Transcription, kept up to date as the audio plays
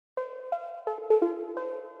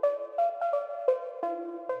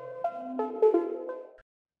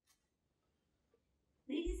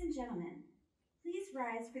gentlemen, please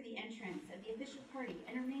rise for the entrance of the official party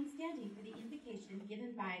and remain standing for the invocation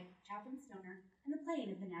given by Chaplain Stoner and the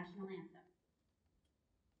playing of the national anthem.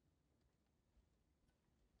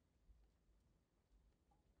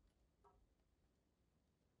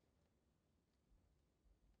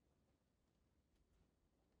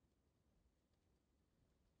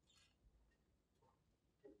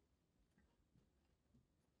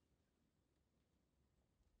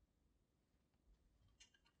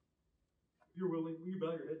 If you're willing, will you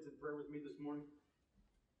bow your heads in prayer with me this morning?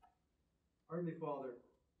 Our Heavenly Father,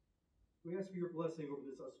 we ask for your blessing over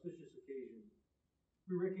this auspicious occasion.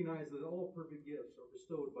 We recognize that all perfect gifts are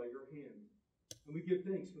bestowed by your hand, and we give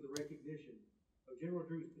thanks for the recognition of General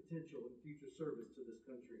Drew's potential and future service to this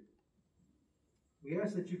country. We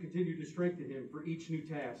ask that you continue to strengthen him for each new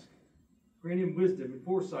task. Grant him wisdom and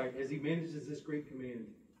foresight as he manages this great command.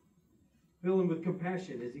 Fill him with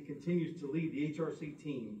compassion as he continues to lead the HRC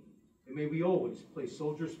team. And may we always place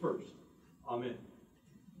soldiers first. Amen.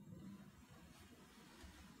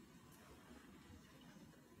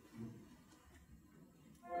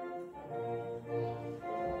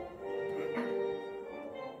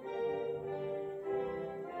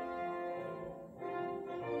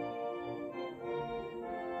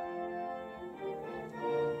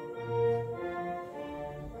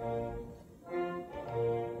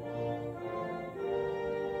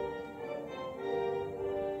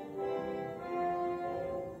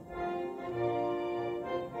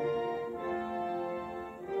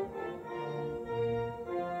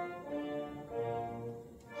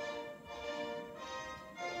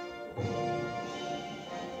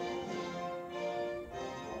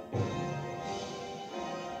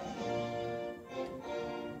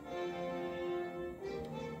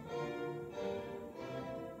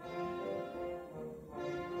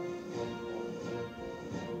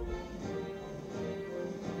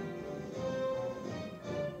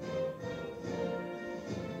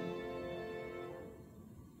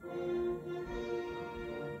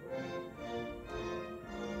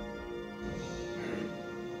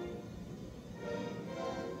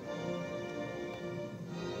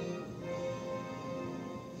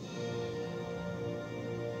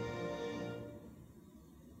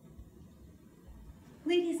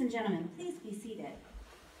 Ladies and gentlemen, please be seated.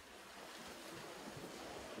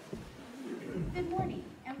 Good morning,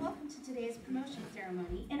 and welcome to today's promotion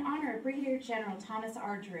ceremony in honor of Brigadier General Thomas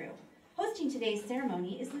R. Drew. Hosting today's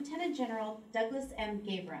ceremony is Lieutenant General Douglas M.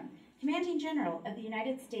 Gabram, Commanding General of the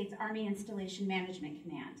United States Army Installation Management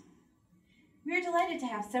Command. We are delighted to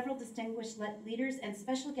have several distinguished leaders and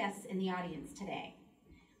special guests in the audience today.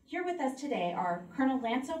 Here with us today are Colonel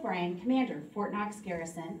Lance O'Brien, Commander, Fort Knox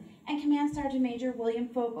Garrison, and Command Sergeant Major William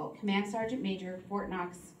Fogel, Command Sergeant Major, Fort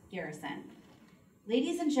Knox Garrison.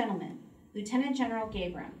 Ladies and gentlemen, Lieutenant General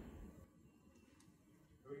Gabram.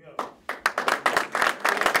 Here we go. All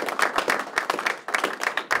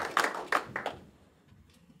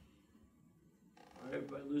right,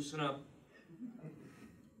 everybody loosen up.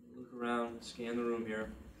 Look around, scan the room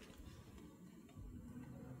here.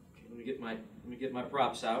 Okay, let me get my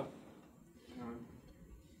props out.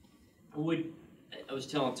 I was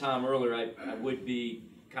telling Tom earlier, I would be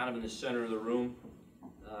kind of in the center of the room,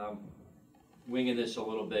 winging this a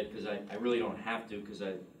little bit because I really don't have to because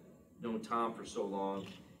I've known Tom for so long,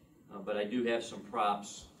 but I do have some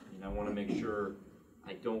props and I want to make sure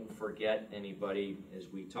I don't forget anybody as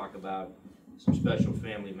we talk about some special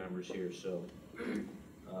family members here, so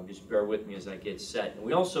just bear with me as I get set. And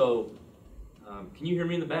we also, can you hear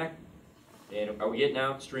me in the back? And are we getting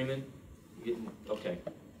out, streaming? Okay.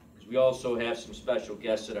 Because we also have some special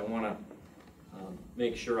guests that I want to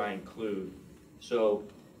make sure I include. So,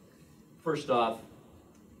 first off,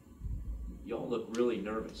 y'all look really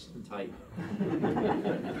nervous and tight.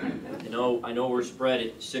 I know we're spread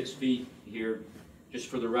at 6 feet here, just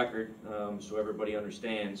for the record, so everybody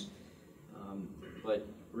understands. But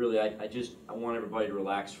really, I want everybody to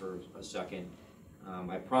relax for a second.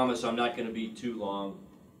 I promise I'm not going to be too long,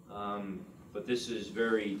 but this is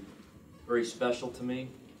very, very special to me.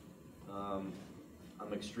 I'm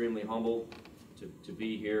extremely humbled to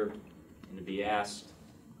be here and to be asked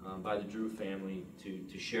by the Drew family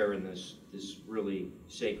to share in this really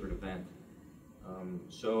sacred event.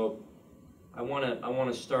 So I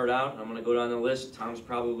want to start out. I'm going to go down the list. Tom's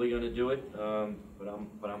probably going to do it,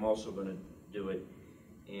 but I'm also going to do it.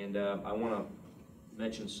 And I want to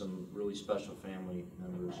mention some really special family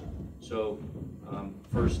members. So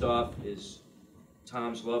first off is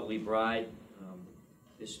Tom's lovely bride,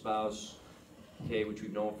 his spouse, Kay, which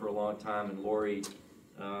we've known for a long time, and Lori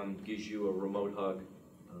gives you a remote hug,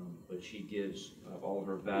 but she gives all of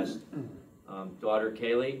her best Daughter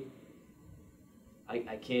Kaylee, I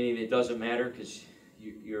can't even, it doesn't matter because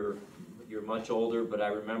you're much older, but I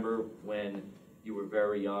remember when you were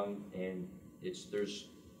very young, and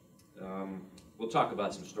we'll talk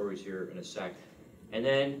about some stories here in a sec. And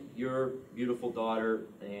then your beautiful daughter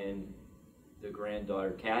and the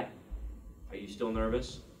granddaughter, Kat. Are you still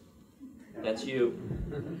nervous? That's you.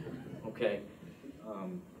 Okay.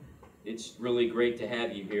 It's really great to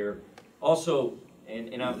have you here. Also,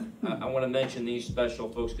 and I want to mention these special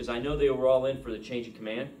folks because I know they were all in for the change of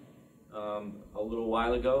command a little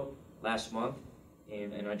while ago, last month,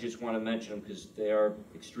 and I just want to mention them because they are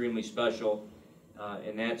extremely special.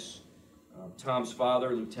 And that's Tom's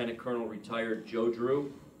father, Lieutenant Colonel retired Joe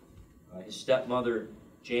Drew, his stepmother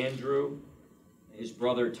Jan Drew, his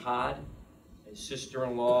brother Todd, his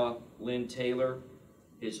sister-in-law Lynn Taylor,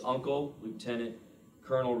 his uncle Lieutenant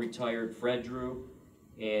Colonel retired Fred Drew,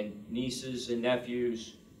 and nieces and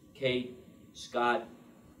nephews Kate, Scott,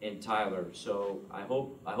 and Tyler. So I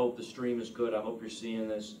hope the stream is good. I hope you're seeing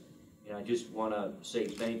this, and I just want to say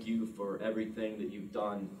thank you for everything that you've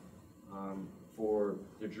done for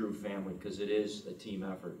the Drew family, because it is a team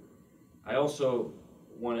effort. I also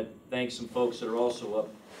want to thank some folks that are also up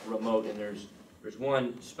remote, and there's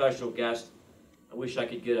one special guest. I wish I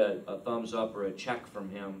could get a thumbs up or a check from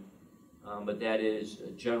him, but that is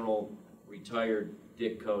General Retired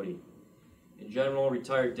Dick Cody. And General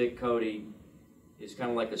Retired Dick Cody is kind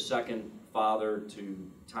of like a second father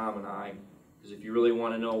to Tom and I, because if you really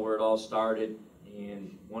want to know where it all started,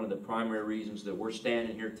 and one of the primary reasons that we're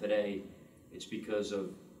standing here today, it's because of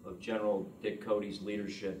General Dick Cody's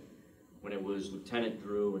leadership when it was Lieutenant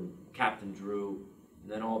Drew and Captain Drew,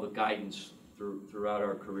 and then all the guidance throughout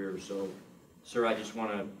our career. So, sir, I just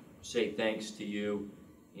want to say thanks to you,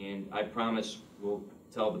 and I promise we'll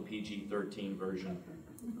tell the PG-13 version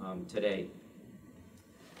today.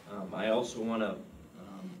 I also want to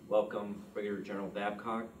welcome Brigadier General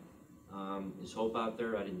Babcock. Is Hope out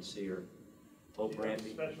there? I didn't see her. Hope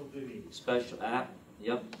Ramsey. Special duty. Special,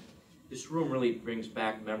 yep. This room really brings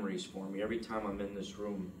back memories for me. Every time I'm in this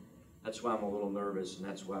room, that's why I'm a little nervous, and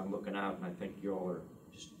that's why I'm looking out, and I think you all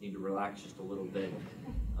just need to relax just a little bit.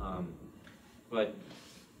 But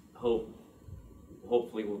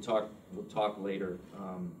hopefully we'll talk later.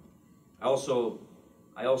 I also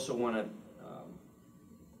want to,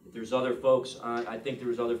 if there's other folks on, I think there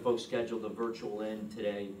was other folks scheduled a virtual in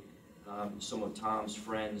today, some of Tom's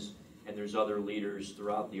friends, and there's other leaders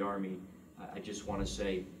throughout the Army. I just want to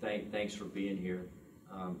say thanks for being here,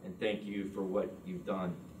 and thank you for what you've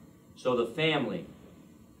done. So the family,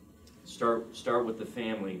 start with the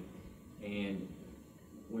family, and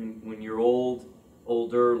when you're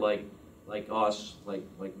older like us,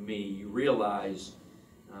 like me, you realize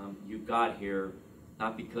you got here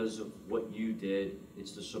not because of what you did,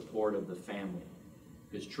 it's the support of the family.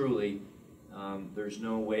 Because truly, there's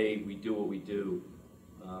no way we do what we do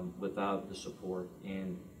without the support.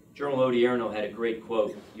 And General Odierno had a great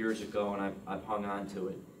quote years ago, and I've hung on to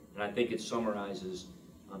it. And I think it summarizes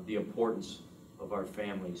the importance of our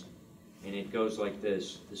families. And it goes like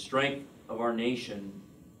this: the strength of our nation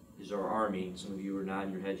is our Army. Some of you are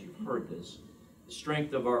nodding your heads, you've heard this. The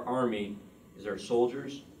strength of our Army is our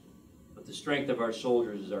soldiers, but the strength of our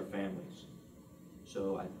soldiers is our families.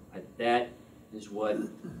 So that is what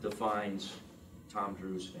defines Tom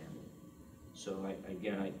Drew's family. So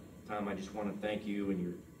Tom, I just want to thank you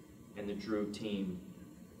and the Drew team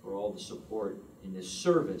for all the support and the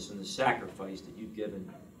service and the sacrifice that you've given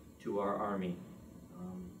to our Army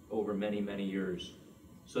over many, many years.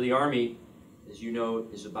 So the Army, as you know,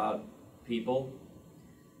 is about people.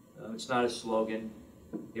 It's not a slogan.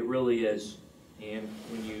 It really is. And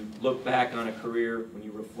when you look back on a career, when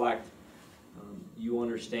you reflect, you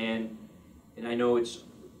understand, and I know it's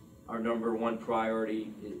our number one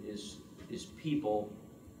priority is people,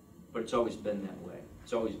 but it's always been that way.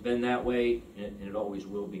 It's always been that way, and it always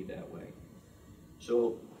will be that way.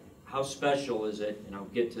 So how special is it, and I'll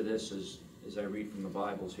get to this as I read from the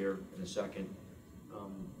Bibles here in a second,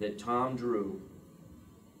 that Tom Drew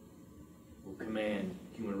will command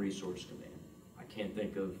Human Resource Command. I can't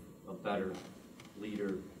think of a better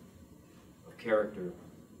leader of character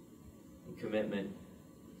and commitment,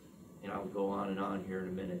 and I'll go on and on here in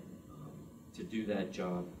a minute, to do that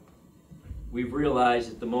job. We've realized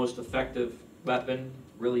that the most effective weapon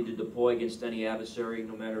really to deploy against any adversary,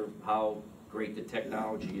 no matter how great the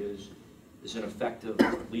technology is an effective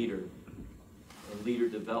leader. And leader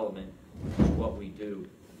development is what we do.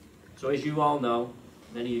 So as you all know,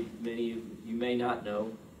 many of you may not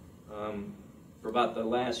know, for about the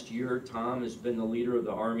last year, Tom has been the leader of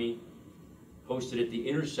the Army, posted at the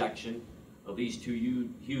intersection of these two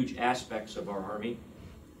huge aspects of our Army,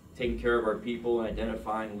 taking care of our people and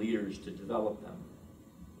identifying leaders to develop them.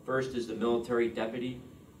 First is the military deputy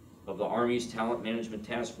of the Army's Talent Management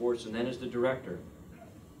Task Force, and then as the director.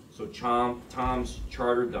 So Tom's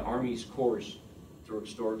chartered the Army's course through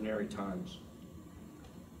extraordinary times.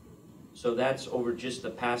 So that's over just the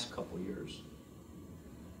past couple years.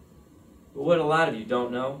 But what a lot of you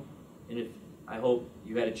don't know, and I hope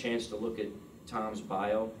you had a chance to look at Tom's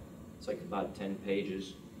bio. It's like about 10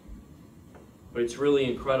 pages. But it's really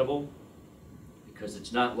incredible because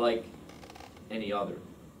it's not like any other.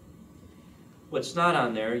 What's not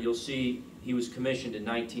on there, you'll see he was commissioned in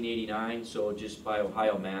 1989, so just by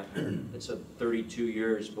Ohio math, it's a 32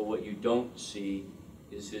 years, but what you don't see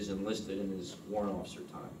is his enlisted and his warrant officer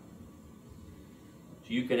time.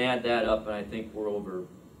 So you can add that up, and I think we're over,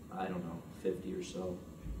 I don't know, 50 or so.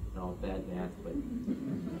 No, bad math, but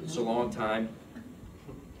it's a long time.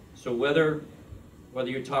 So whether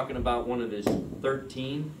you're talking about one of his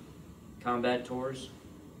 13 combat tours,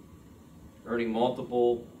 earning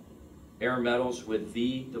multiple air medals with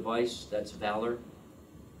the device, that's Valor,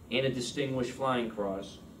 and a Distinguished Flying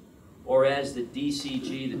Cross, or as the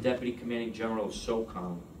DCG, the Deputy Commanding General of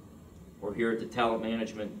SOCOM, or here at the Talent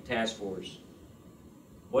Management Task Force.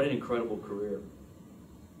 What an incredible career.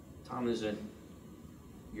 Tom isn't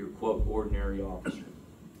your, quote, ordinary officer.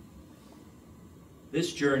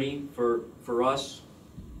 This journey for us,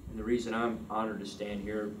 and the reason I'm honored to stand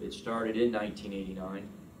here, it started in 1989.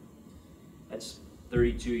 That's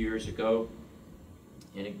 32 years ago.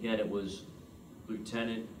 And again, it was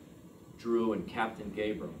Lieutenant Drew and Captain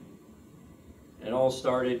Gabriel. And it all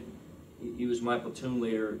started, he was my platoon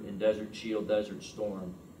leader in Desert Shield, Desert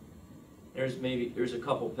Storm. There's a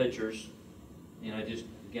couple pictures, and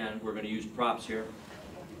again, we're going to use props here.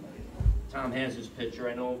 Tom has this picture.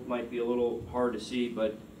 I know it might be a little hard to see,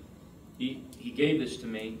 but he gave this to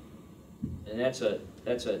me, and that's a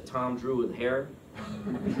Tom Drew with hair.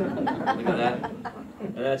 Look at that.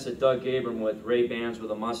 And that's a Doug Gabriel with Ray-Bans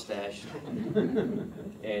with a mustache.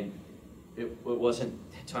 And it wasn't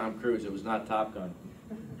Tom Cruise. It was not Top Gun.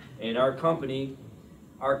 And our company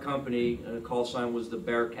call sign was the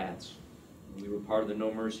Bearcats. We were part of the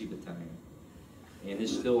No Mercy Battalion. And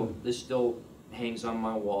this still hangs on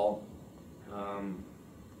my wall.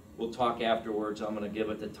 We'll talk afterwards. I'm going to give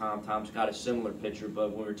it to Tom. Tom's got a similar picture, but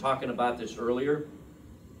when we were talking about this earlier,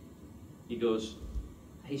 he goes,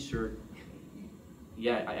 "Hey, sir,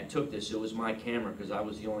 yeah, I took this. It was my camera because I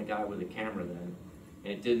was the only guy with a camera then,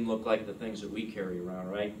 and it didn't look like the things that we carry around,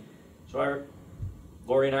 right?" So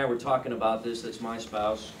Lori and I were talking about this. That's my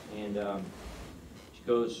spouse, and she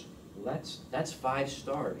goes, "Well, that's 5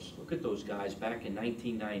 stars. Look at those guys back in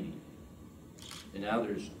 1990, and now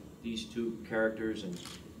there's these two characters." And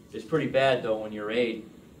it's pretty bad though when your aide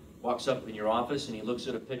walks up in your office and he looks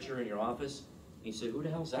at a picture in your office and he said, "Who the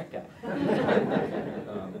hell's that guy?"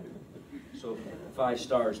 So 5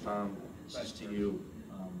 stars, Tom. This is to you.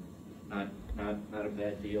 Not a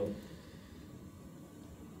bad deal.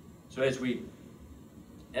 So as we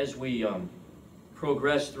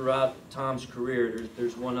progress throughout Tom's career,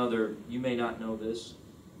 there's one other. You may not know this,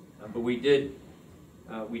 but we did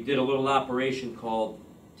a little operation called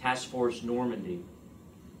Task Force Normandy.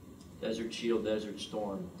 Desert Shield, Desert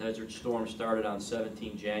Storm. Desert Storm started on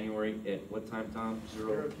 17 January at what time, Tom?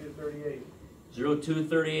 02:38.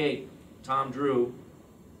 02:38. Tom Drew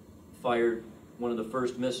fired one of the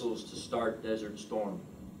first missiles to start Desert Storm.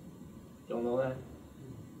 Don't know that?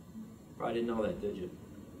 Probably didn't know that, did you?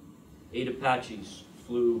 8 Apaches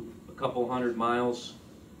flew a couple 100 miles.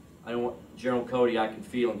 General Cody, I can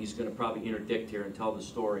feel him. He's going to probably interdict here and tell the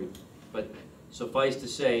story. But suffice to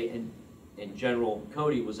say, and General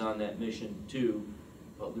Cody was on that mission too,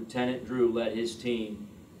 but Lieutenant Drew led his team,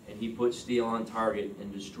 and he put steel on target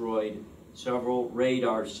and destroyed several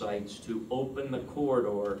radar sites to open the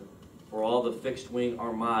corridor for all the fixed-wing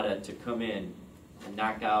armada to come in and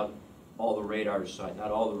knock out all the radar sites, not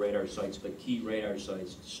all the radar sites, but key radar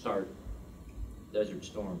sites to start Desert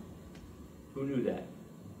Storm. Who knew that?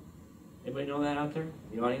 Anybody know that out there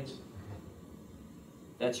in the audience?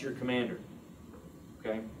 That's your commander,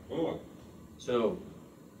 okay? Oh. So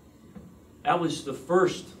that was the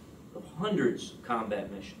first of hundreds of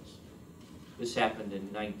combat missions. This happened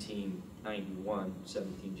in 1991,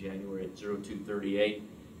 17 January at 02:38.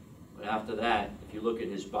 But after that, if you look at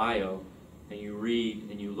his bio and you read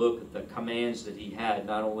and you look at the commands that he had,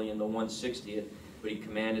 not only in the 160th, but he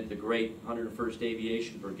commanded the great 101st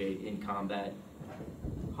Aviation Brigade in combat.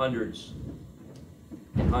 Hundreds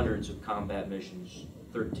and hundreds of combat missions,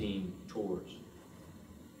 13 tours.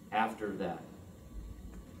 After that,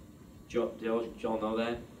 did y'all know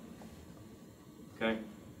that? okay?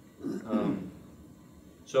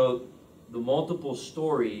 So the multiple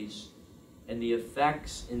stories and the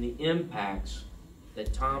effects and the impacts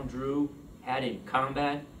that Tom Drew had in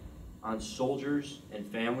combat on soldiers and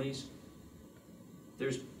families,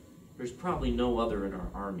 there's probably no other in our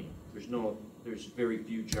Army. There's very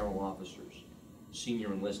few general officers,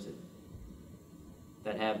 senior enlisted,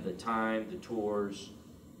 that have the time, the tours,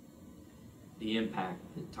 the impact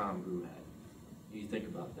that Tom Drew had. You think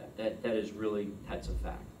about that. That's a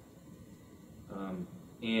fact.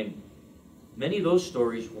 And many of those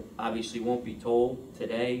stories obviously won't be told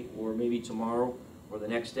today or maybe tomorrow or the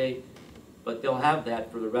next day, but they'll have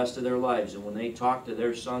that for the rest of their lives. And when they talk to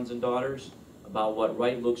their sons and daughters about what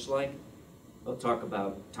right looks like, they'll talk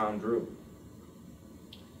about Tom Drew.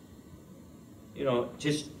 You know,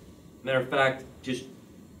 just, matter of fact, just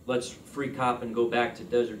let's free cop and go back to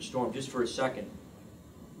Desert Storm just for a second.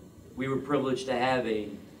 We were privileged to have a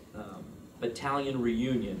battalion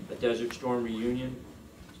reunion, a Desert Storm reunion,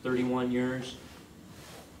 31 years.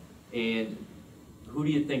 And who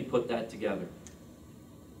do you think put that together?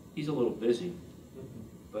 He's a little busy,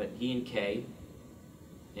 but he and Kay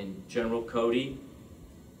and General Cody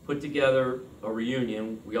put together a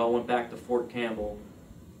reunion. We all went back to Fort Campbell,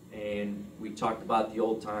 and we talked about the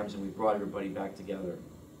old times, and we brought everybody back together.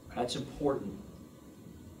 That's important.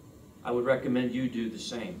 I would recommend you do the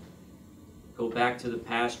same. Go back to the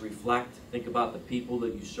past, reflect, think about the people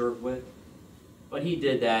that you served with. But he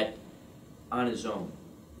did that on his own,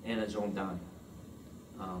 and his own dime.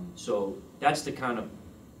 So that's the kind of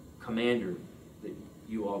commander that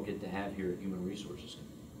you all get to have here at Human Resources.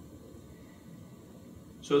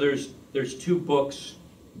 So there's two books,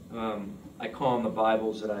 I call them the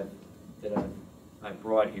Bibles, that I've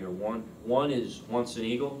brought here. One is Once an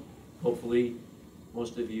Eagle. Hopefully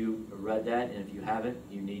most of you have read that, and if you haven't,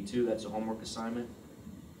 you need to. That's a homework assignment.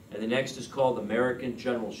 And the next is called American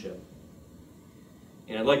Generalship.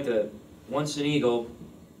 And I'd like to, Once an Eagle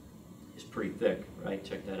is pretty thick, right?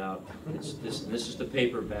 Check that out. This is the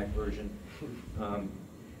paperback version.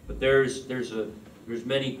 But there's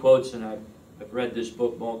many quotes, and I've read this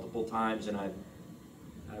book multiple times, and I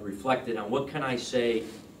reflected on what can I say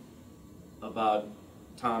about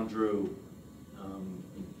Tom Drew.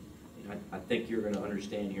 And I think you're going to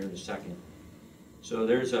understand here in a second. So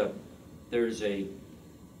there's a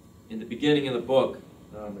in the beginning of the book,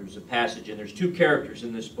 there's a passage, and there's two characters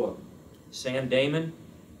in this book. Sam Damon,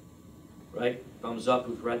 right? Thumbs up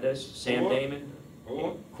who's read this. Sam Damon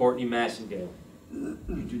and Courtney Massengale. You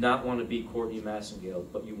do not want to be Courtney Massengale,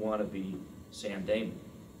 but you want to be Sam Damon.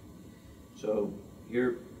 So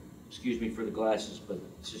here, excuse me for the glasses, but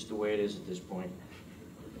it's just the way it is at this point.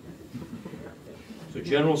 So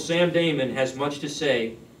General Sam Damon has much to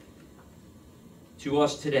say to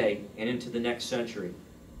us today and into the next century.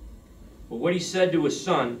 But what he said to his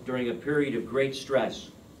son during a period of great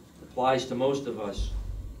stress applies to most of us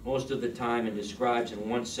most of the time and describes in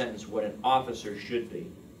one sentence what an officer should be.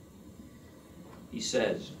 He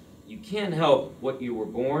says, "You can't help what you were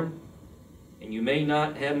born, and you may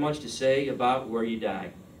not have much to say about where you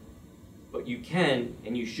die. But you can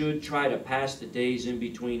and you should try to pass the days in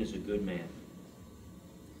between as a good man."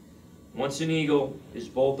 Once an Eagle is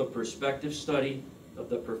both a perspective study of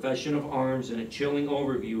the profession of arms and a chilling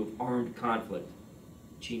overview of armed conflict,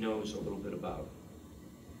 which he knows a little bit about.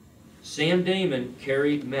 Sam Damon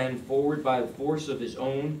carried men forward by the force of his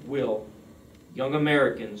own will. Young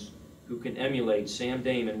Americans who can emulate Sam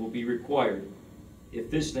Damon will be required if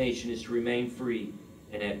this nation is to remain free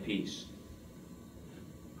and at peace.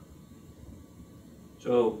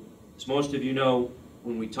 So, as most of you know,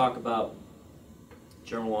 when we talk about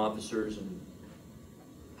general officers and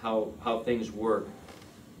how things work,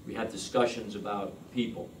 we have discussions about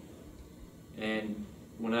people. And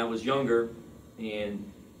when I was younger and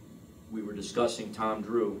we were discussing Tom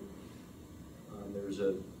Drew,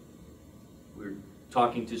 we were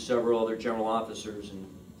talking to several other general officers, and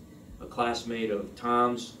a classmate of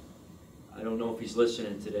Tom's, I don't know if he's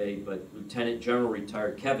listening today, but Lieutenant General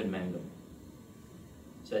retired Kevin Mangum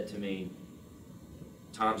said to me,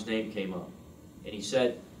 Tom's name came up, and he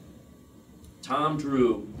said, "Tom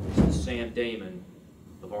Drew is the Sam Damon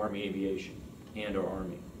of Army aviation and our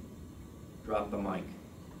Army." Drop the mic.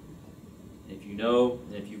 If you know,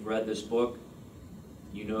 and if you've read this book,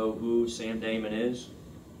 you know who Sam Damon is.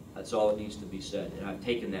 That's all that needs to be said. And I've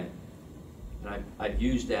taken that, and I've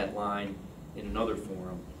used that line in another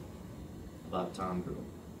forum about Tom Drew.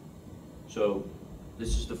 So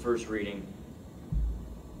this is the first reading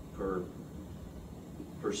for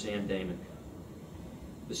Sam Damon.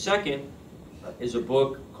 The second is a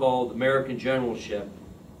book called American Generalship.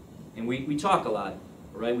 And we talk a lot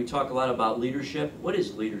right? We talk a lot about leadership. What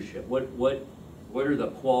is leadership? What are the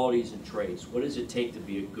qualities and traits? What does it take to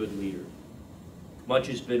be a good leader? Much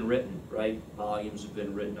has been written, right? Volumes have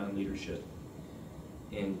been written on leadership.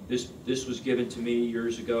 And this was given to me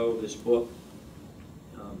years ago, this book,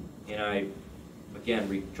 and I,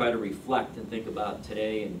 again, try to reflect and think about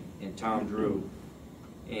today and Tom Drew.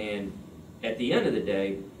 And at the end of the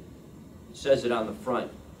day, it says it on the front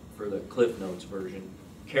for the Cliff Notes version,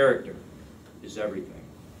 character is everything.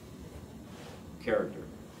 Character.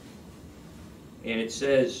 And it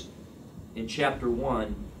says in chapter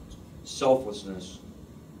 1, selflessness,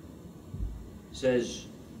 says,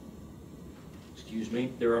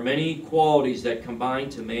 there are many qualities that combine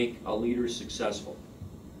to make a leader successful.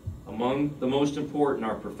 Among the most important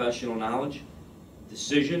are professional knowledge,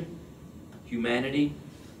 decision, humanity,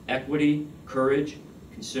 equity, courage,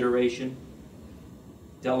 consideration,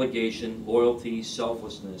 delegation, loyalty,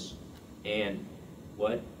 selflessness, and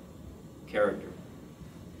what? Character.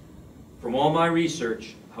 From all my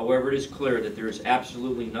research, however, it is clear that there is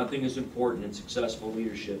absolutely nothing as important in successful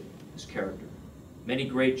leadership as character. Many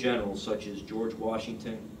great generals, such as George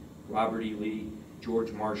Washington, Robert E. Lee,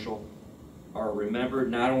 George Marshall, are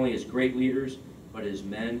remembered not only as great leaders, but as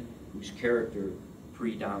men whose character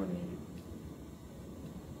predominated.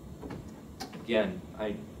 Again,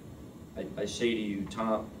 I say to you,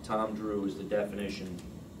 Tom Drew is the definition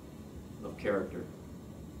of character.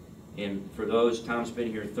 And for those, Tom's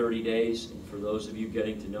been here 30 days, and for those of you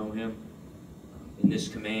getting to know him in this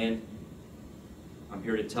command, I'm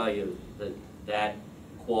here to tell you that that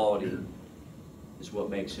quality is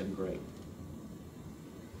what makes him great.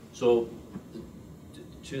 So,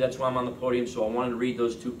 that's why I'm on the podium. So I wanted to read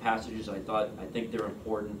those two passages. I think they're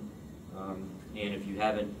important. And if you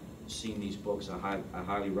haven't seen these books, I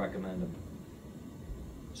highly recommend them.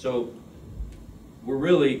 So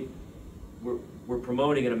we're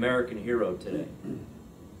promoting an American hero today.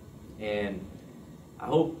 And I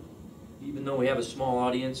hope, even though we have a small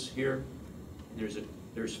audience here,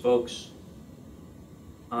 there's folks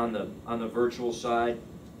on the virtual side,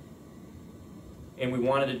 and we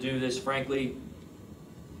wanted to do this, frankly,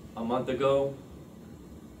 a month ago,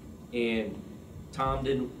 and Tom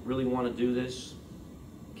didn't really want to do this.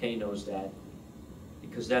 Kay knows that,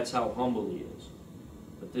 because that's how humble he is.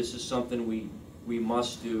 But this is something we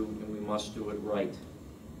must do, and we must do it right.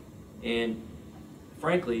 And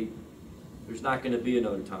frankly, there's not going to be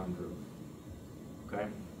another Tom Drew. Okay?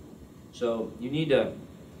 So you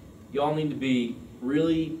all need to be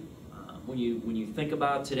really, when you think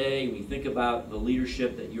about today, when you think about the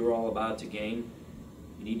leadership that you're all about to gain,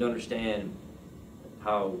 you need to understand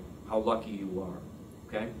how lucky you are.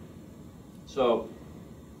 Okay? So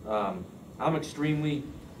I'm extremely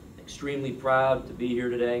proud to be here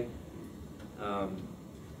today. A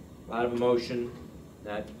lot of emotion,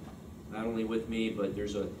 not only with me, but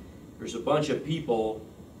there's a bunch of people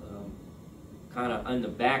kind of in the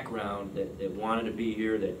background that wanted to be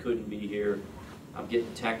here, that couldn't be here. I'm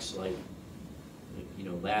getting texts like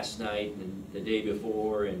last night and the day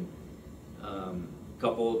before, and a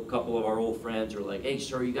couple of our old friends are like, "Hey,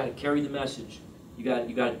 sir, you got to carry the message. You got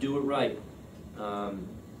to do it right."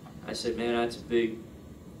 I said, "Man, that's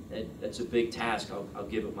a big task. I'll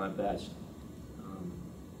give it my best."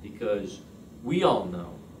 Because we all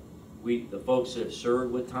know, the folks that have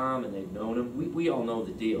served with Tom and they've known him, we all know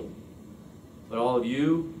the deal. But all of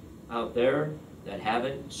you out there that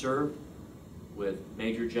haven't served with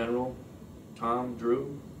Major General Tom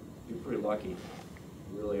Drew, you're pretty lucky.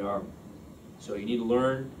 You really are. So you need to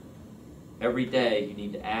learn every day. You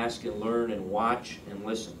need to ask and learn and watch and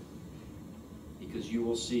listen, because you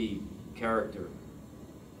will see character.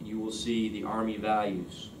 You will see the Army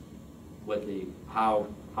values, how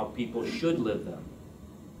people should live them.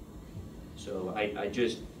 So I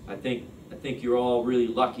think you're all really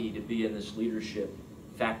lucky to be in this leadership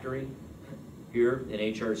factory here in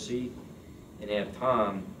HRC and have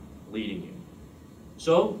Tom leading you.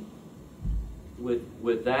 So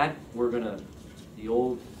with that, the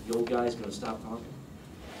old guy's gonna stop talking,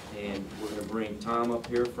 and we're gonna bring Tom up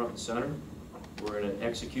here front and center. We're gonna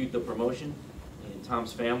execute the promotion, and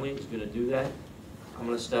Tom's family is gonna do that. I'm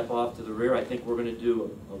gonna step off to the rear. I think we're gonna do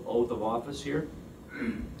an oath of office here.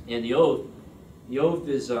 And the oath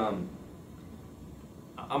is, I'm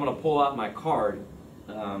gonna pull out my card.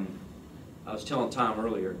 I was telling Tom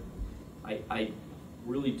earlier, I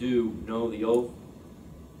really do know the oath,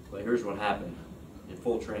 but here's what happened in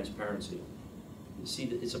full transparency. You see,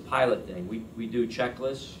 it's a pilot thing. We do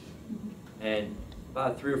checklists, and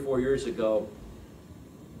about 3 or 4 years ago,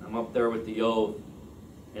 I'm up there with the oath,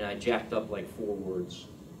 and I jacked up like 4 words,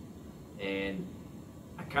 and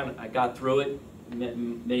I got through it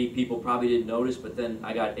many people probably didn't notice, but then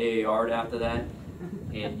I got AAR'd after that.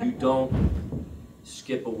 And you don't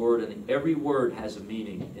skip a word, and every word has a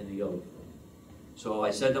meaning in the oath. So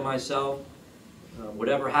I said to myself,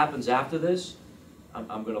 whatever happens after this,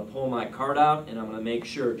 I'm going to pull my card out, and I'm going to make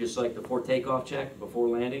sure, just like the before takeoff check, before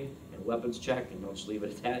landing, and weapons check, and don't just leave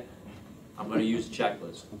it at that, I'm going to use the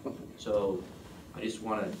checklist. So I just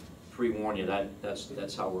want to pre-warn you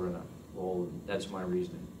that's how we're going to roll, and that's my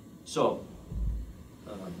reasoning. So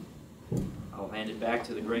I'll hand it back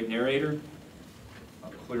to the great narrator.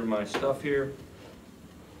 I'll clear my stuff here.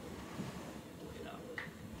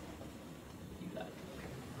 You got it.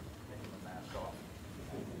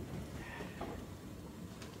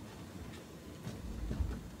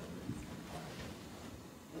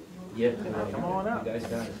 Yeah, Come on up. You guys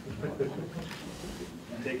got it.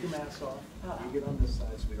 Take your mask off. You get on this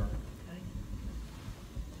side, sweetheart.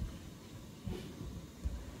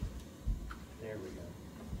 There we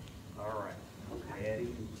go. All right.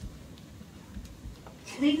 Eddie.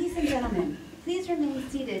 Ladies and gentlemen, please remain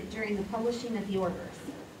seated during the publishing of the orders.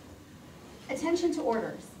 Attention to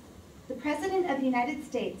orders. The President of the United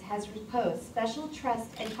States has reposed special trust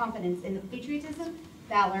and confidence in the patriotism,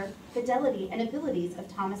 valor, fidelity, and abilities of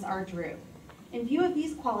Thomas R. Drew. In view of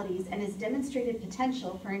these qualities and his demonstrated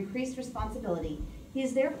potential for increased responsibility, he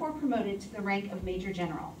is therefore promoted to the rank of Major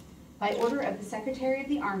General. By order of the Secretary of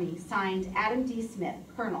the Army, signed Adam D. Smith,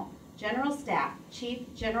 Colonel, General Staff,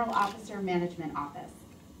 Chief General Officer, Management Office.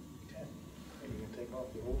 Okay. You can take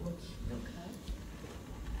off the old ones.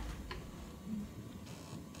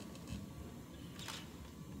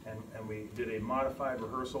 And we did a modified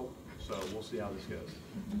rehearsal, so we'll see how this goes.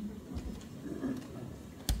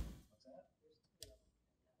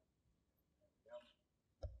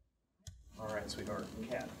 All right, sweetheart.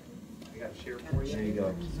 Cat, I got a chair for you. There you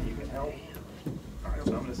go. So you can help. All right,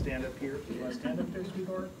 so I'm going to stand up here. Do you want to stand up there,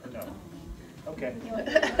 sweetheart, or no? Okay.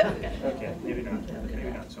 Okay, maybe not. Maybe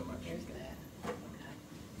not so much. There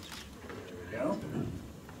we go.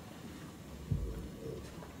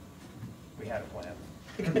 We had a plan.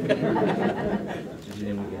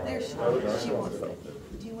 There she wants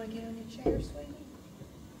it. Do you want to get on your chair, sweetie?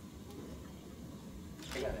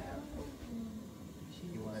 I got to have.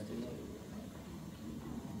 You want to do it?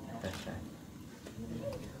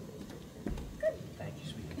 Thank you,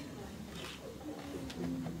 sweetie.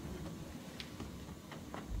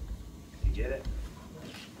 You get it?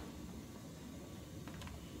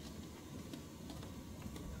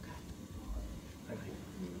 Thank you.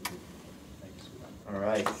 Thank you, sweetheart. All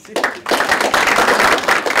right.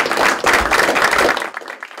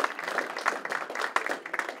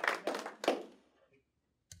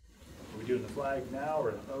 Are we doing the flag now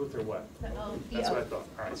or the oath or what? The oath. That's what I thought.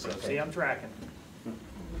 All right, so see, I'm tracking.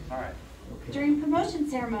 All right. During promotion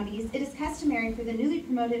ceremonies, it is customary for the newly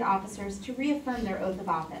promoted officers to reaffirm their oath of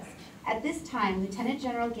office. At this time, Lieutenant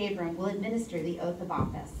General Gabriel will administer the oath of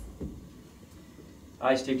office.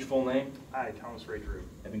 I state your full name, I, Thomas Ray Drew,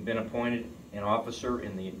 having been appointed an officer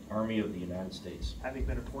in the Army of the United States, having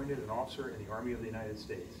been appointed an officer in the Army of the United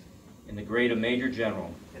States, in the grade of Major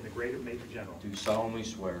General, in the grade of Major General, do solemnly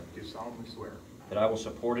swear do solemnly swear that I will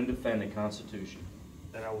support and defend the Constitution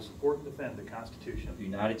that I will support and defend the Constitution of the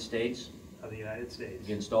United States of the United States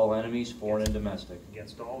against all enemies, foreign and domestic,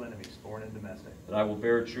 against all enemies, foreign and domestic, that I will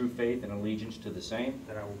bear true faith and allegiance to the same,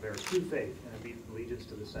 that I will bear true faith and allegiance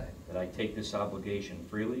to the same, that I take this obligation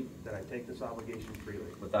freely, that I take this obligation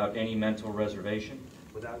freely, without any mental reservation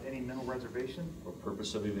without any mental reservation or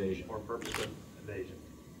purpose of evasion, or purpose of evasion,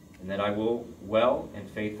 and that I will well and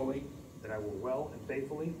faithfully that I will well and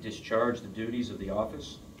faithfully discharge the duties of the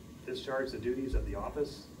office discharge the duties of the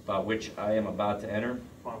office about which I am about to enter,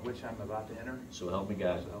 upon which I'm about to enter, so help me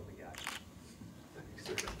God. so help me God. Thanks,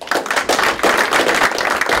 sir.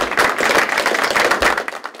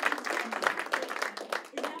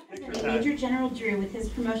 Is now presenting Major General Drew with his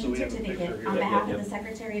promotion So we have a certificate picture here. on Yep, behalf yep, of the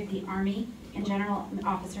Secretary of the Army and General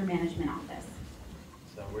Officer Management Office.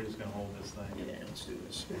 So we're just gonna hold this thing. Yeah, let's do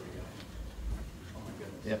this. There we go. Oh my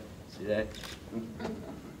goodness. Yep, see that?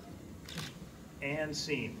 And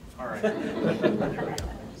scene. All right. There we go.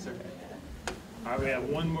 All right, we have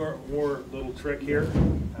one more little trick here.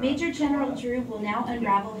 Major General Drew will now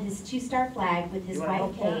unravel his two-star flag with his You wanna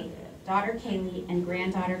wife help Kate, daughter Kaylee, and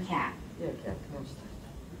granddaughter Kat.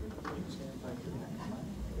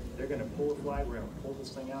 They're gonna pull the flag, we're gonna pull this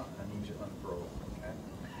thing out, and I need you to unfurl it,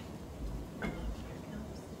 okay?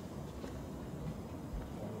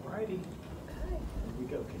 All righty. Here we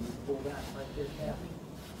go. Can you pull that right there, Kathy?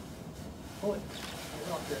 Pull it. Get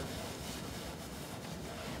it off there.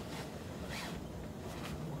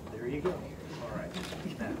 There you go. All right.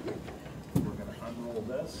 Now, we're gonna unroll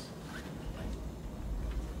this.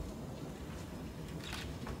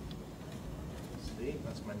 See,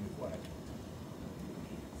 that's my new flag.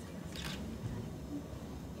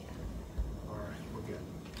 All right, we're good.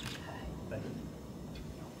 Thank you.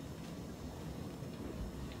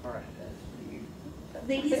 All right.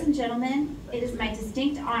 Ladies and gentlemen, it is my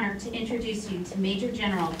distinct honor to introduce you to Major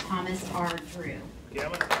General Thomas R. Drew. Yeah,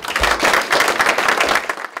 I'm gonna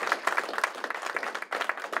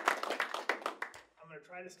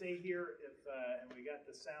try to stay here if, and we got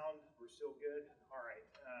the sound, we're still good. All right,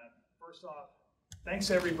 first off, thanks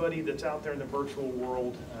everybody that's out there in the virtual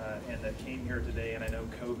world and that came here today. And I know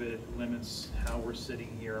COVID limits how we're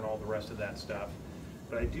sitting here and all the rest of that stuff.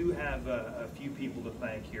 But I do have a few people to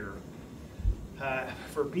thank here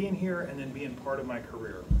for being here and then being part of my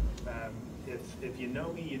career. If you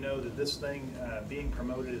know me, you know that this thing, being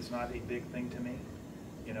promoted, is not a big thing to me.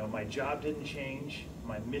 You know, my job didn't change,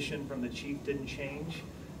 my mission from the chief didn't change,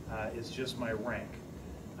 it's just my rank.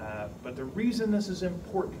 But the reason this is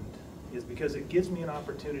important is because it gives me an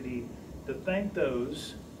opportunity to thank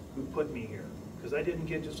those who put me here. Because I didn't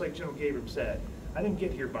get, just like General Gabriel said, I didn't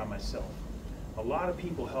get here by myself. A lot of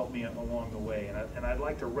people helped me along the way, and I'd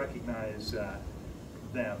like to recognize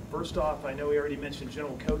them. First off, I know we already mentioned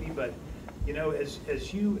General Cody, but you know, as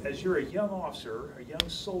you're a young officer, a young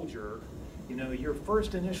soldier, you know, your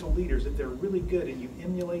first initial leaders, if they're really good and you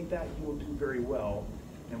emulate that, you will do very well.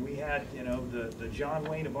 And we had, you know, the John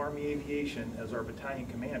Wayne of Army Aviation as our battalion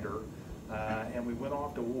commander, and we went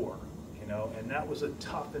off to war, you know, and that was a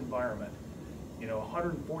tough environment. You know,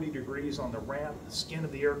 140 degrees on the ramp, the skin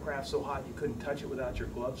of the aircraft so hot you couldn't touch it without your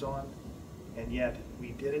gloves on. And yet we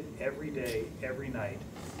did it every day, every night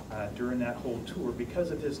during that whole tour because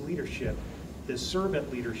of his leadership, his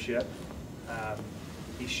servant leadership.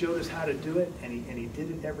 He showed us how to do it, and he did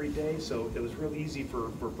it every day. So it was real easy for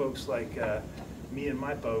folks like me and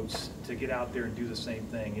my folks to get out there and do the same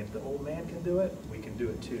thing. If the old man can do it, we can do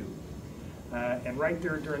it too. And right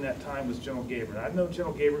there during that time was General Gabriel. I've known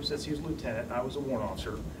General Gabriel since he was a lieutenant. I was a warrant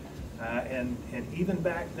officer. And even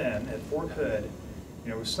back then at Fort Hood, you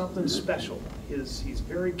know, it was something special. He's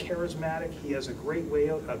very charismatic. He has a great way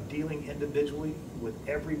of dealing individually with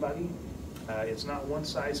everybody. It's not one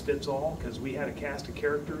size fits all, because we had a cast of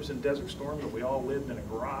characters in Desert Storm, but we all lived in a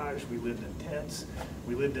garage, we lived in tents,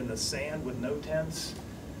 we lived in the sand with no tents.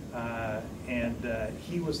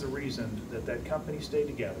 He was the reason that company stayed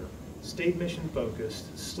together, stayed mission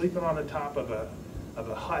focused, sleeping on the top of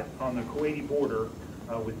a hut on the Kuwaiti border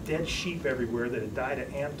with dead sheep everywhere that had died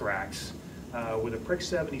of anthrax, with a Prick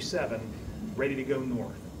 77 ready to go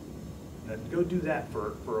north. Now, go do that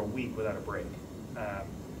for a week without a break.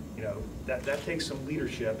 You know, that takes some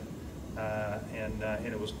leadership, and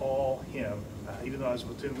it was all him. Even though I was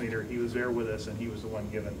platoon leader, he was there with us, and he was the one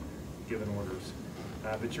giving orders.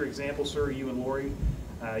 But your example, sir, you and Lori,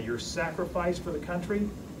 your sacrifice for the country,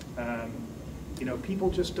 you know, people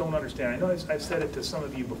just don't understand. I know I've said it to some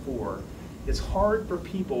of you before. It's hard for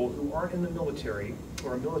people who aren't in the military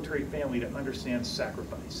or a military family to understand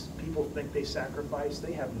sacrifice. People think they sacrifice,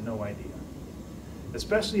 they have no idea.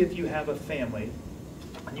 Especially if you have a family,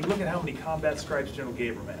 and you look at how many combat stripes General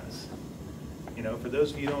Gabriel has. You know, for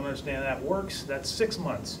those of you who don't understand how that works, that's 6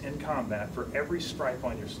 months in combat for every stripe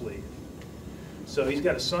on your sleeve. So he's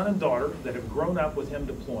got a son and daughter that have grown up with him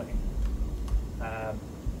deploying.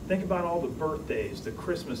 Think about all the birthdays, the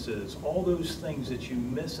Christmases, all those things that you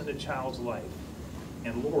miss in a child's life.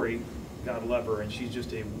 And Lori, God love her, and she's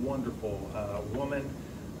just a wonderful woman,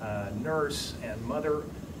 nurse, and mother.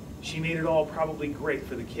 She made it all probably great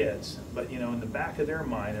for the kids, but you know, in the back of their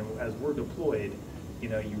mind, and as we're deployed, you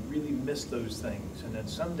know, you really miss those things. And then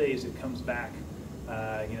some days it comes back,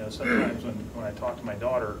 you know, sometimes when I talk to my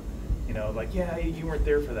daughter, you know, like, yeah, you weren't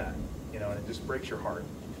there for that, you know, and it just breaks your heart.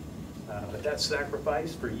 But that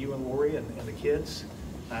sacrifice for you and Lori and the kids,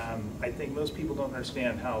 I think most people don't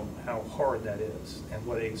understand how hard that is and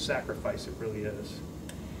what a sacrifice it really is.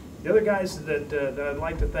 The other guys that I'd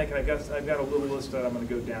like to thank, and I've got a little list that I'm going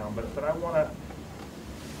to go down, but I want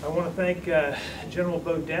to thank General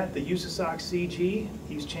Beaudet, the USASOC CG.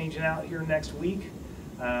 He's changing out here next week.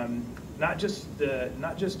 Not just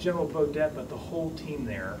General Beaudet, but the whole team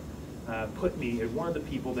there put me, one of the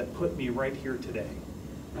people that put me right here today.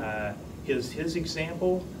 His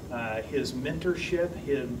example, his mentorship,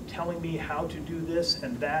 him telling me how to do this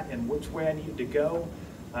and that and which way I needed to go,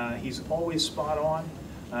 he's always spot on.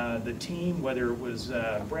 The team, whether it was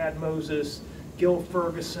Brad Moses, Gil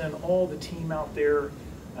Ferguson, all the team out there,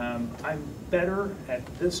 I'm better at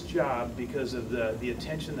this job because of the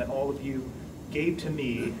attention that all of you gave to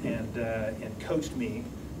me and coached me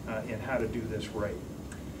in how to do this right.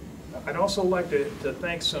 I'd also like to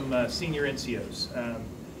thank some senior NCOs.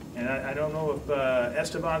 And I don't know if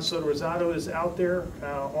Esteban Soto Rosado is out there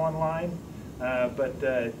online,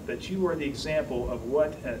 but you are the example of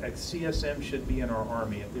what a CSM should be in our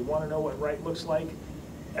Army. If they want to know what right looks like,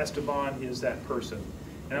 Esteban is that person.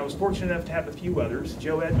 And I was fortunate enough to have a few others,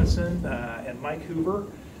 Joe Edmondson and Mike Hoover,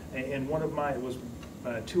 and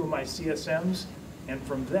two of my CSMs. And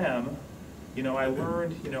from them, you know, I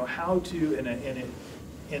learned, you know, how to, in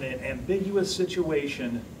an ambiguous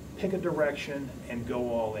situation, pick a direction and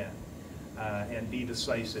go all in and be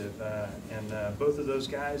decisive. And both of those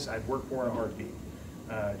guys I'd work for in a heartbeat,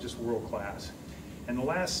 just world class. And the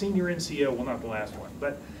last senior NCO, well, not the last one,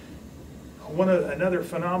 but another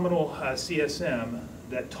phenomenal CSM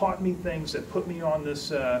that taught me things that put me on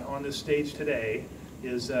this stage today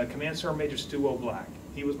is Command Sergeant Major Stu O'Black.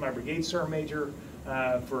 He was my Brigade Sergeant Major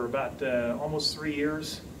for about almost 3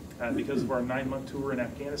 years because of our 9-month tour in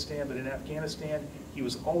Afghanistan. But in Afghanistan, he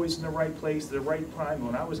was always in the right place at the right time.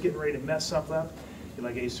 When I was getting ready to mess something up, he's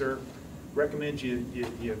like, "Hey, sir, recommend you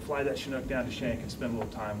fly that Chinook down to Shank and spend a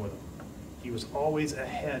little time with him." He was always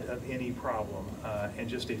ahead of any problem, and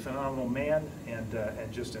just a phenomenal man and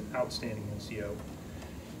just an outstanding NCO.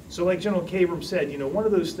 So like General Cabram said, you know, one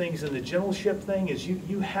of those things in the generalship thing is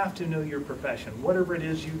you have to know your profession. Whatever it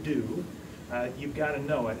is you do, you've got to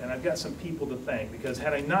know it. And I've got some people to thank, because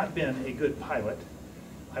had I not been a good pilot,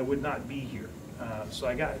 I would not be here. So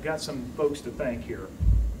I got some folks to thank here.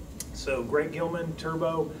 So Greg Gilman,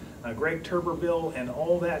 Turbo, Greg Turberville, and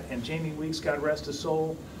all that, and Jamie Weeks, God rest his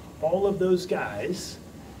soul, all of those guys,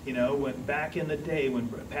 you know, when back in the day when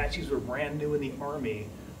Apaches were brand new in the Army,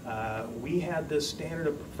 we had this standard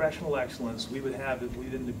of professional excellence. We would have, if we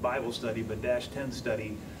didn't do Bible study, but -10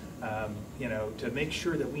 study, you know, to make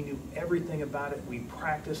sure that we knew everything about it. We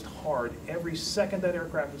practiced hard. Every second that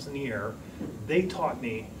aircraft was in the air, they taught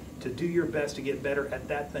me to do your best to get better at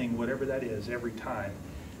that thing, whatever that is, every time.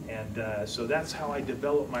 And so that's how I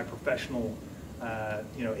developed my professional,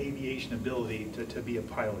 you know, aviation ability to be a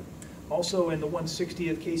pilot. Also in the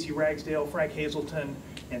 160th, Casey Ragsdale, Frank Hazelton,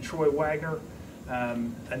 and Troy Wagner,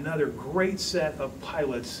 another great set of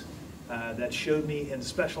pilots that showed me in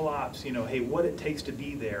special ops, you know, hey, what it takes to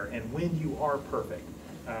be there and when you are perfect.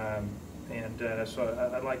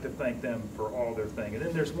 So I'd like to thank them for all their thing. And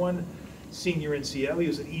then there's one senior NCO. He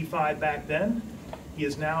was an E5 back then. He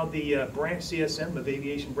is now the branch CSM of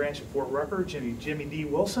Aviation Branch at Fort Rucker, Jimmy D.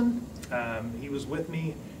 Wilson. He was with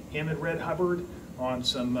me, him and Red Hubbard, on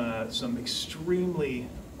some extremely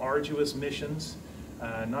arduous missions,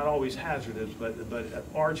 not always hazardous, but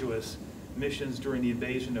arduous missions during the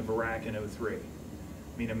invasion of Iraq in '03.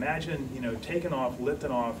 I mean, imagine, you know, taking off, lifting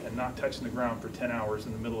off, and not touching the ground for 10 hours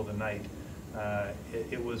in the middle of the night.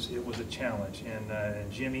 It was a challenge,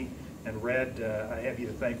 and Jimmy and Red, I have you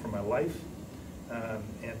to thank for my life,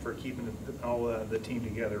 and for keeping all the team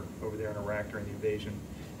together over there in Iraq during the invasion.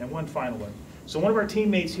 And one final one. So one of our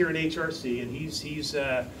teammates here at HRC, and he's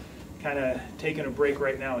kind of taking a break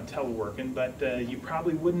right now and teleworking, but you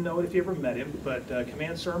probably wouldn't know it if you ever met him, but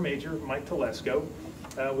Command Sergeant Major Mike Telesco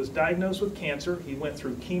was diagnosed with cancer. He went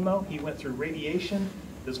through chemo, he went through radiation.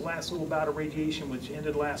 His last little bout of radiation, which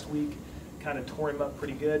ended last week, kind of tore him up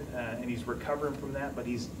pretty good, and he's recovering from that, but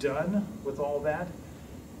he's done with all that.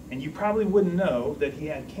 And you probably wouldn't know that he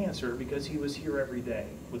had cancer because he was here every day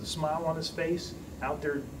with a smile on his face, out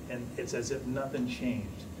there, and it's as if nothing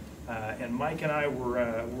changed. And Mike and I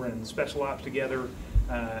were in special ops together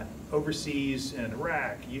overseas in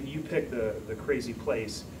Iraq. You pick the crazy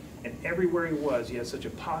place, and everywhere he was, he had such a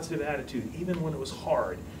positive attitude, even when it was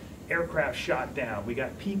hard. Aircraft shot down. We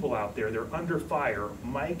got people out there. They're under fire.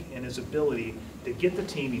 Mike and his ability to get the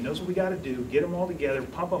team, he knows what we got to do, get them all together,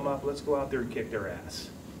 pump them up, let's go out there and kick their ass.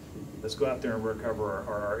 Let's go out there and recover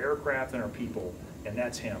our aircraft and our people, and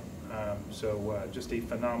that's him. Just a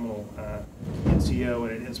phenomenal NCO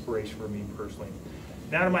and an inspiration for me personally.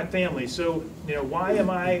 Now to my family. So, you know, why am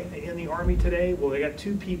I in the Army today? Well, I got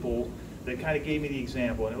two people that kind of gave me the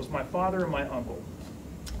example, and it was my father and my uncle.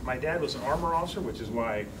 My dad was an armor officer, which is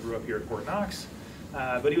why I grew up here at Fort Knox,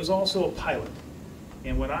 but he was also a pilot.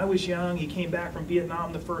 And when I was young, he came back from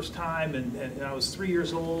Vietnam the first time, and I was 3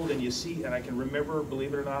 years old, and you see, and I can remember,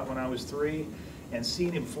 believe it or not, when I was 3, and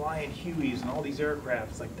seeing him flying Hueys and all these aircraft,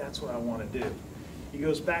 it's like, that's what I want to do. He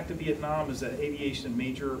goes back to Vietnam as an aviation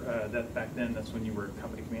major, back then, that's when you were a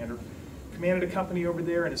company commander. Commanded a company over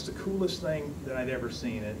there, and it's the coolest thing that I'd ever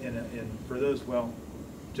seen. And for those, well,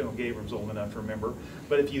 General Gabram's old enough to remember,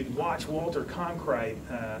 but if you'd watch Walter Cronkite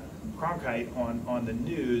on the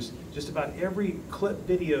news, just about every clip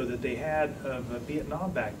video that they had of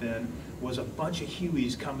Vietnam back then was a bunch of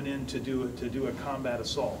Hueys coming in to do a combat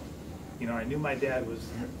assault. You know, I knew my dad was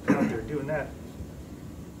out there doing that.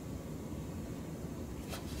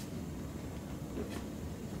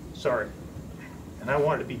 Sorry. And I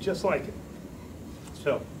wanted to be just like it.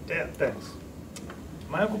 So, Dad, thanks.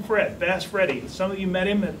 My Uncle Fred, Fast Freddy. Some of you met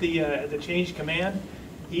him at the Change Command.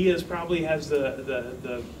 He probably has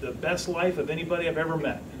the best life of anybody I've ever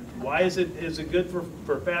met. Why is it good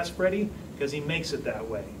for Fast Freddy? Because he makes it that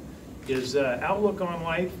way. His outlook on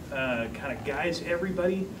life kind of guides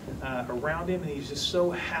everybody around him, and he's just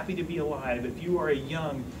so happy to be alive. If you are a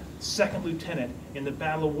young second lieutenant in the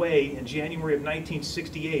Battle of Way in January of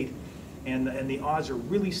 1968, and the odds are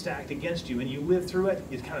really stacked against you, and you live through it,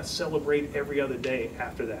 you kind of celebrate every other day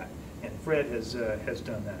after that. And Fred has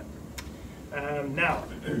done that. Now,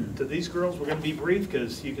 to these girls, we're going to be brief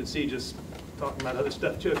because you can see just talking about other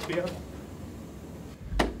stuff jokes me up.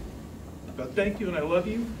 But thank you, and I love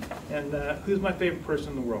you. And who's my favorite person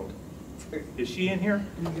in the world? Is she in here?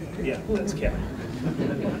 Yeah, that's Kat.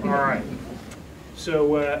 All right.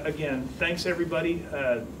 So again, thanks everybody.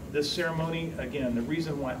 This ceremony, again, the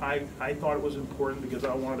reason why I thought it was important because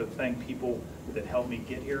I wanted to thank people that helped me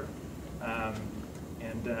get here.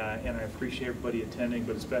 And I appreciate everybody attending,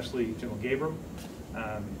 but especially General Gabriel,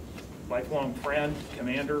 lifelong friend,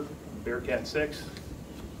 commander, Bearcat 6,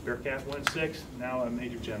 Bearcat 1-6, now a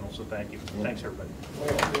Major General, so thank you. Thanks, everybody.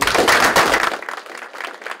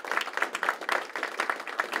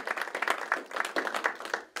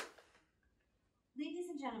 Ladies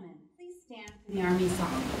and gentlemen, please stand for the Army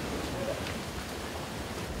song.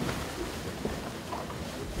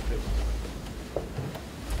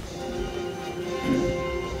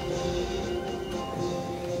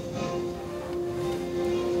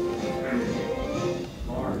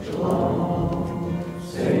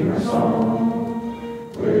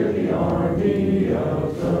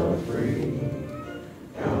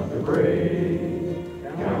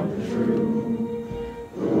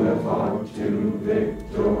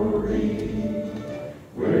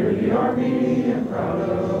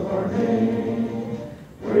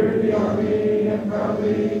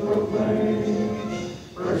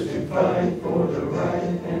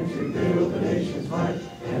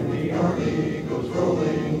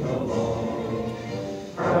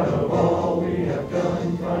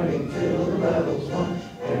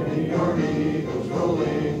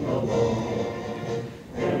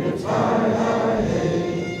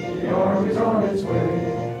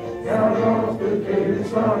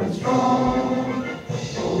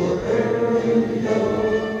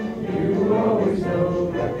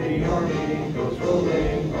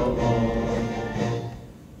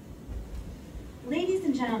 Ladies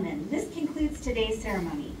and gentlemen, this concludes today's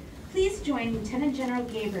ceremony. Please join Lieutenant General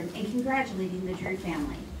Gabriel in congratulating the Drew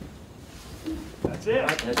family. That's it.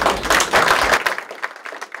 That's it.